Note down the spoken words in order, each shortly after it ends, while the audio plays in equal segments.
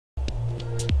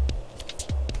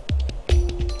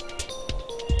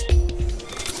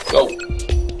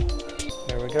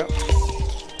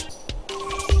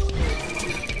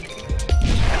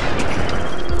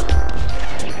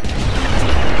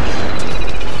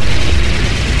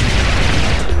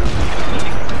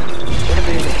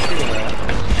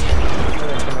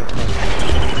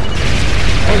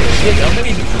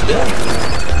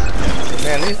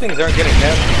things aren't getting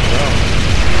past the drone.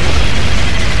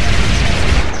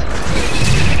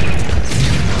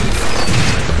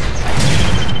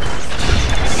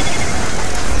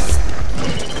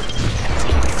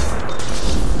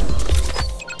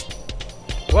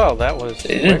 Well, that was...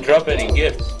 They didn't drop any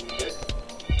gifts.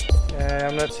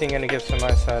 I'm not seeing any gifts on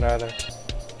my side either.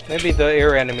 Maybe the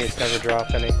air enemies never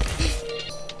drop any.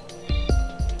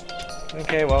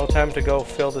 Okay, well, time to go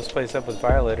fill this place up with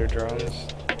violator drones.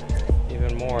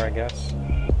 Even more, I guess.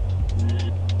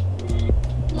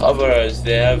 Hoverers,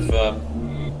 they are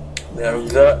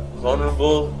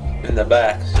vulnerable in the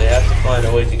back, so you have to find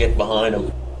a way to get behind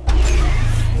them.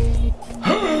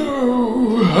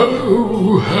 Ho,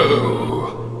 ho, ho.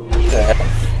 What the hell?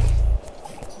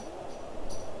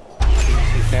 Did you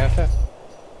see Santa?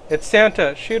 It's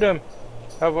Santa! Shoot him!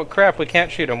 Oh, well, crap, we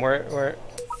can't shoot him. We're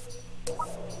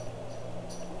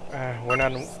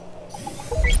not...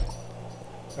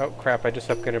 Oh, crap, I just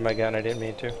upgraded my gun. I didn't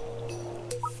mean to.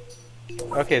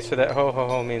 Okay, so that ho ho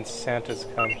ho means Santa's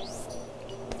come.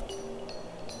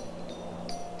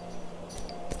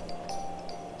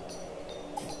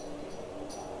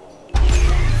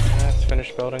 Let's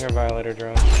finish building our violator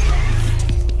drones.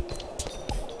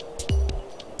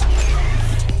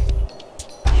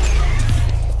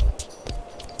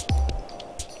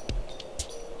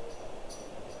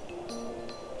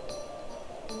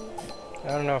 I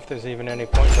don't know if there's even any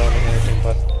point building anything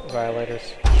but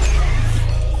violators.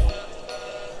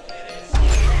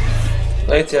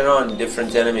 Later on,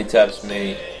 different enemy types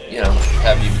may, you know,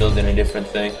 have you building a different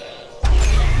thing.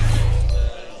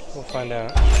 We'll find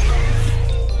out.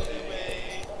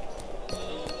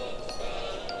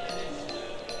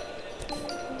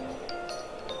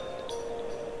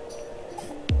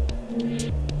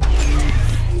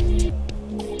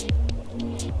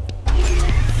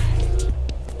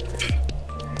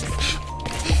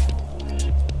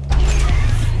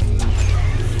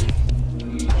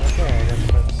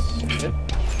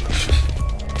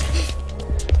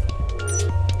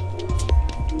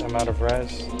 Out of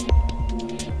res.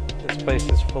 This place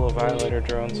is full of violator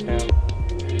drones now,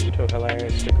 to a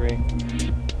hilarious degree.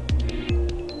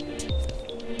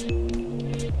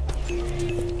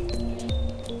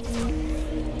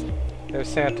 There's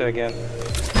Santa again.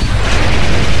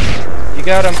 You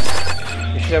got him!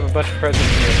 You should have a bunch of presents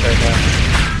in yours right now.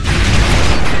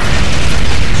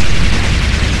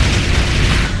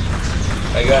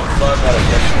 I got 5 out of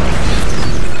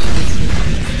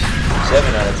 10.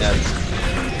 7 out of 10.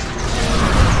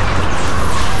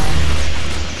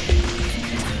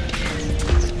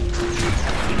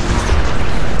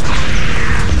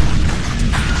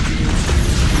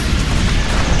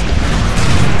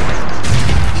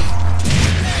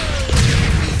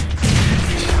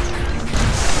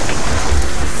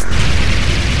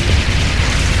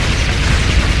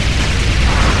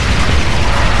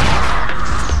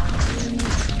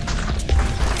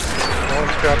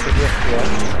 Drop the gift yet.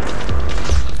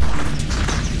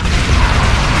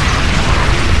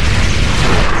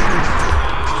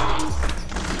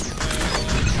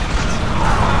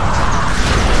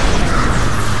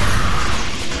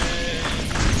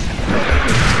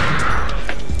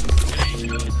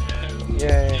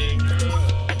 Yay.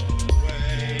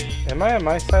 Am I on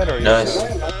my side or nice. Your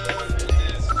side?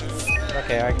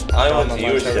 Okay, I went to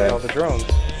your side with all side. the drones.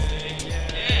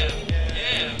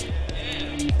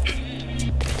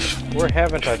 Where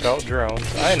haven't I built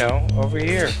drones? I know, over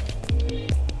here.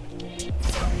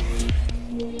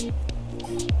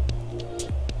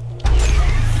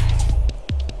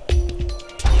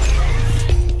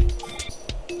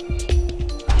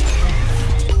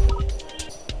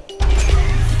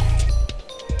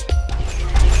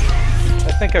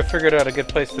 I think I figured out a good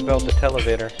place to build the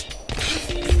televator.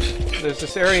 There's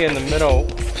this area in the middle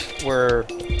where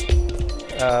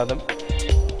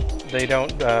they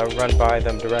don't run by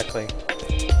them directly.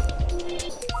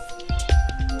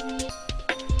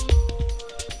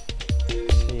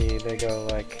 See, they go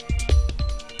like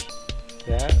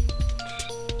that.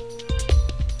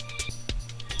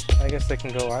 I guess they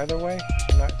can go either way.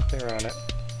 I'm not clear on it.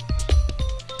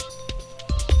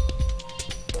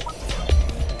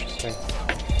 Interesting.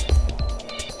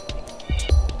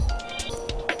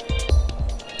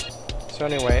 So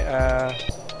anyway,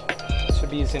 should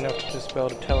be easy enough to just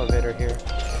build a televator here.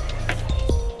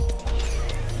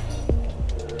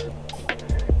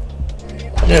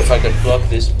 I wonder if I could block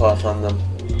this path on them.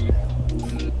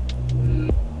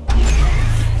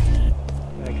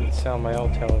 I can sell my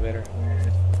old televator.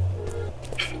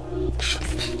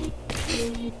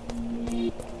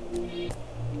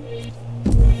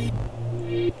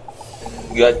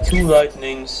 You got 2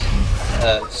 lightnings,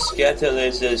 scatter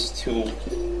lasers, 2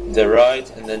 the right,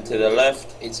 and then to the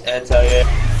left, it's anti-air.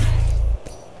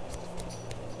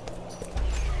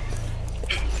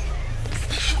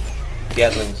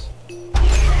 Gatlings.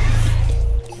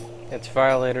 It's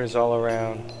violators all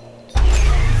around.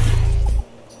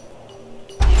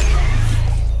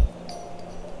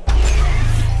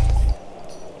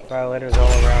 Violators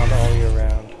all around, all year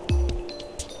round.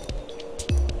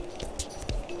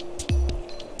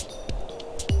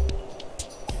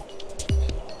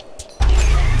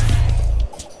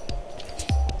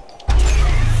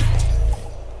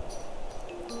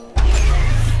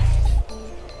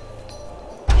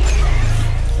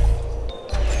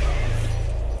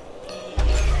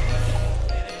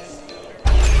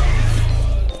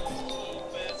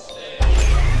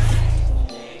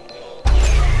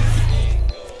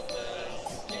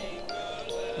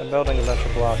 I'm building a bunch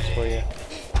of blocks for you.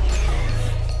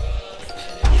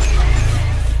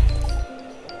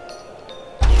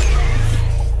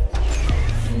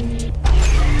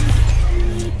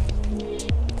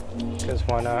 Because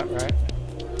why not, right?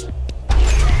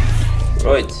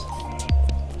 Right.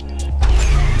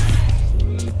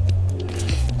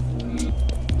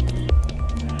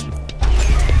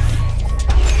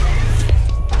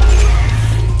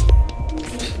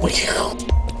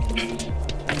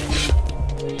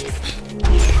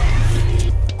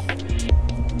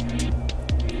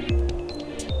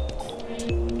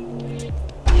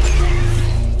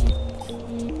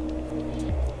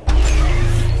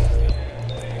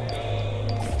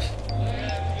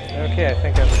 Okay, I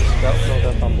think I've just about filled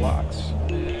up on blocks.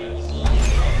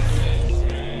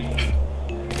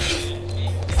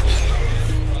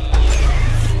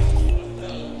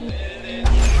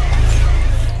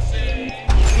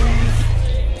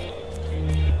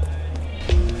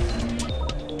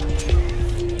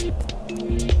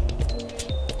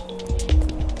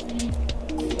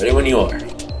 Ready when you are.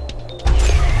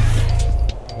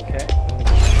 Okay, let me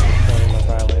just finish building my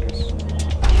violators.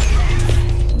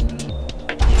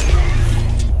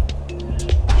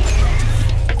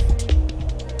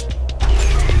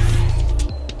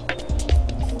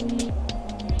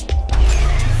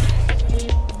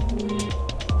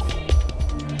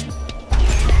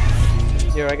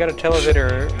 Here, I got a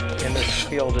televitor in this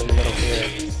field in the middle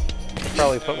here. I'll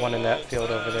probably put one in that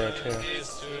field over there too.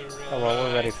 Oh well,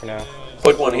 we're ready for now.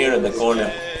 Put one here in the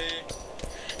corner.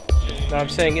 No, I'm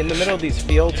saying in the middle of these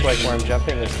fields, like where I'm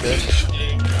jumping, is good.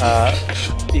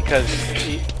 Because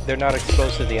they're not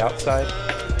exposed to the outside.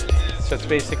 So it's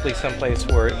basically someplace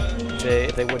where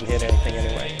they wouldn't hit anything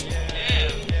anyway.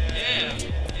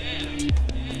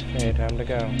 Okay, time to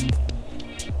go.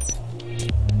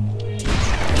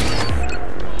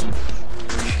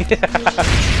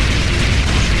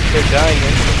 They're dying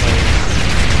instantly.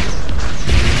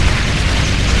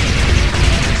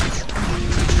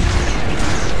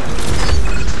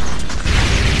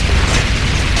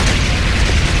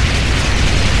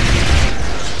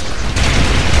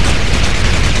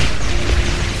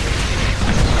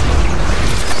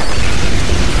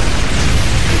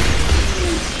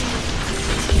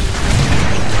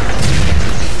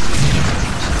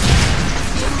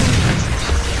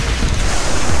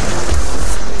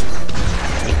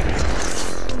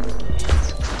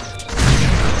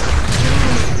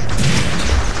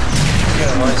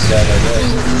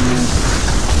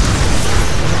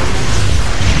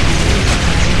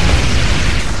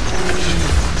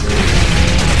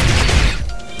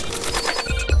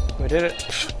 We did it.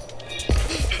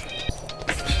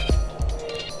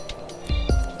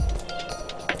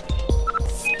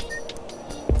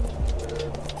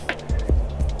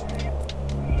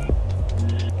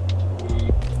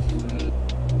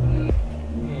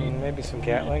 Maybe some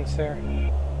Gatlings there.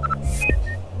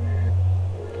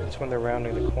 That's when they're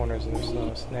rounding the corners and there's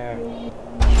no snap.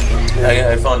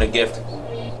 I found a gift.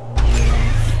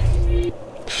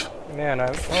 Man,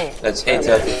 oh. That's 8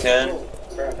 out of 10.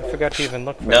 I forgot to even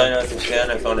look for 9 it. out of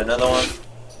 10. I found another one.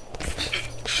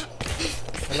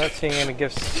 I'm not seeing any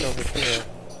gifts over here.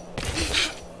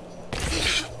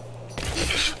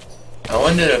 I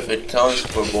wonder if it counts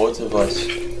for both of us.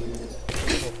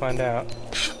 We'll find out.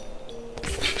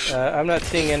 I'm not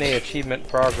seeing any achievement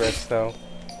progress though.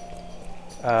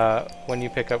 When you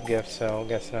pick up gifts, so I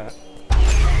guess not.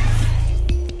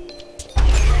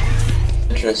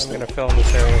 Interesting. I'm gonna fill in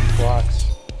this area with blocks.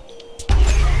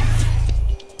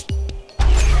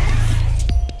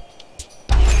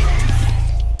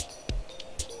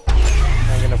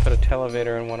 I'm gonna put a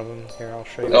televator in one of them. Here, I'll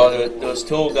show you. Oh, those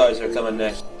tool guys are coming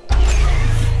next.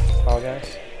 Tall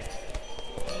guys?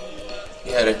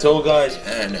 Yeah, the tool guys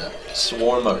and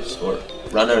swarmers, or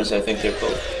runners, I think they're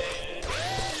called.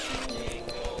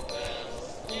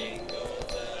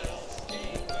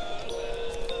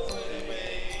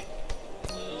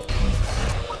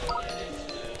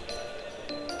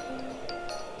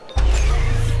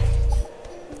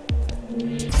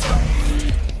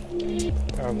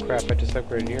 crap, I just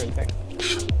upgraded your thing.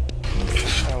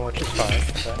 Oh, which is fine,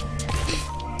 but...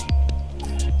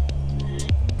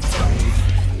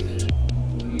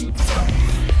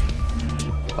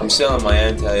 I'm selling my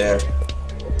anti-air.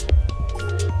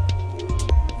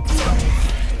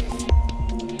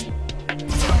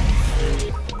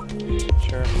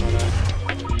 Sure, why not?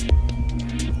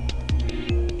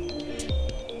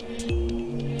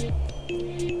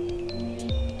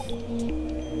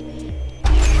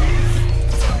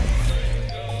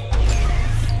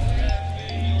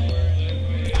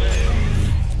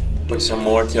 Put some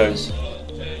mortars.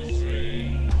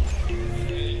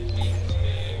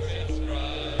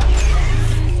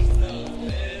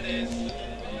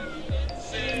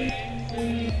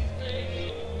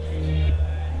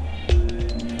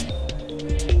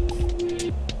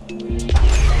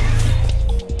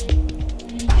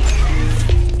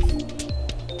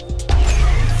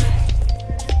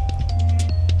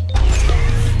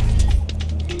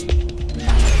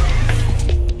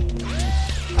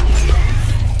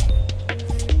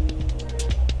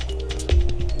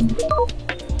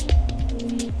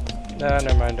 Nah,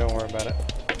 never mind, don't worry about it. I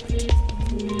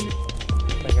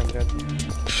think I'm good.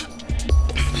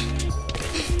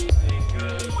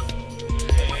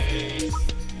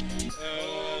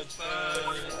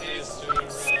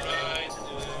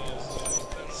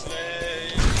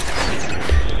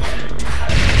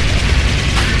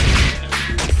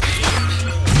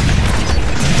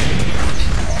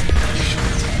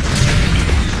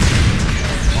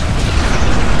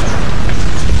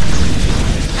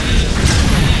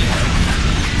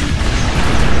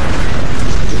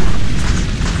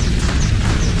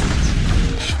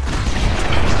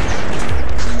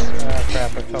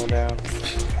 I fell down.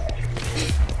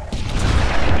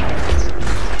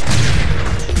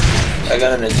 I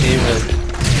got an achievement.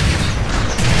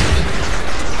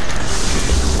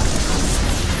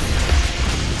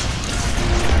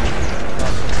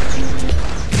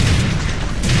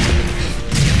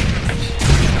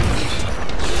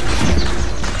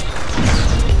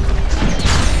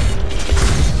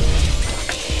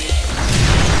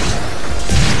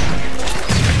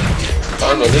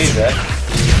 Can't believe that.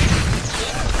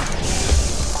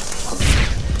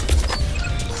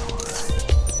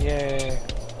 Yay.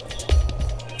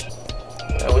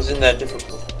 That wasn't that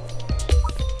difficult.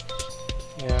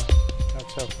 Yeah,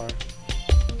 not so far.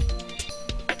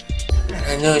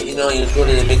 I know, you go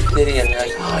to the big city and you're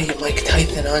like, oh, you're Mike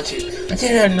Tyson, aren't you? I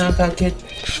did that knockout kid.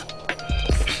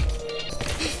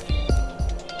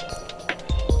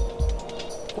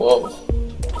 Whoa.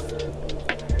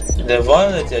 The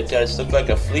violent attacks look like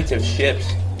a fleet of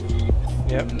ships.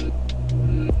 Yep.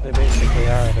 They basically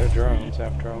are. They're drones,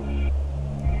 after all.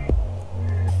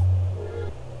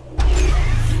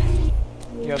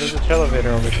 Yeah, there's a televator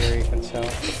over here you can sell.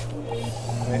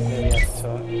 Maybe I can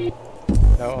sell it.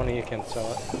 No, only you can sell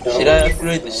it. Should I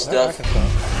upgrade the No, I stuff? can sell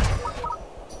it.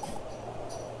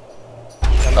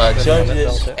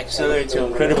 Charges accelerate to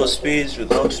incredible speeds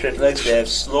with long straight legs. They have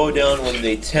slow down when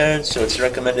they turn, so it's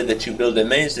recommended that you build a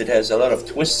maze that has a lot of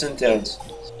twists and turns.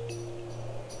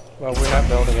 Well, we're not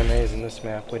building a maze in this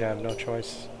map. We'd have no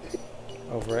choice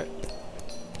over it.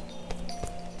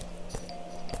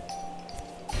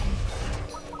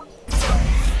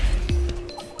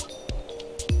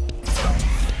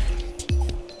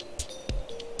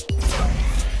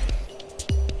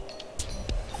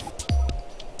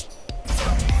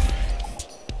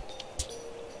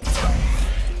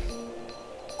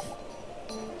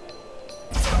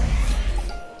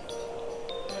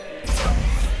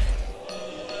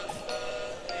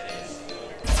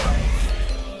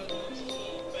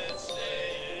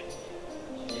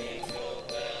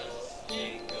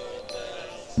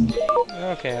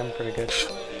 Okay, I'm pretty good.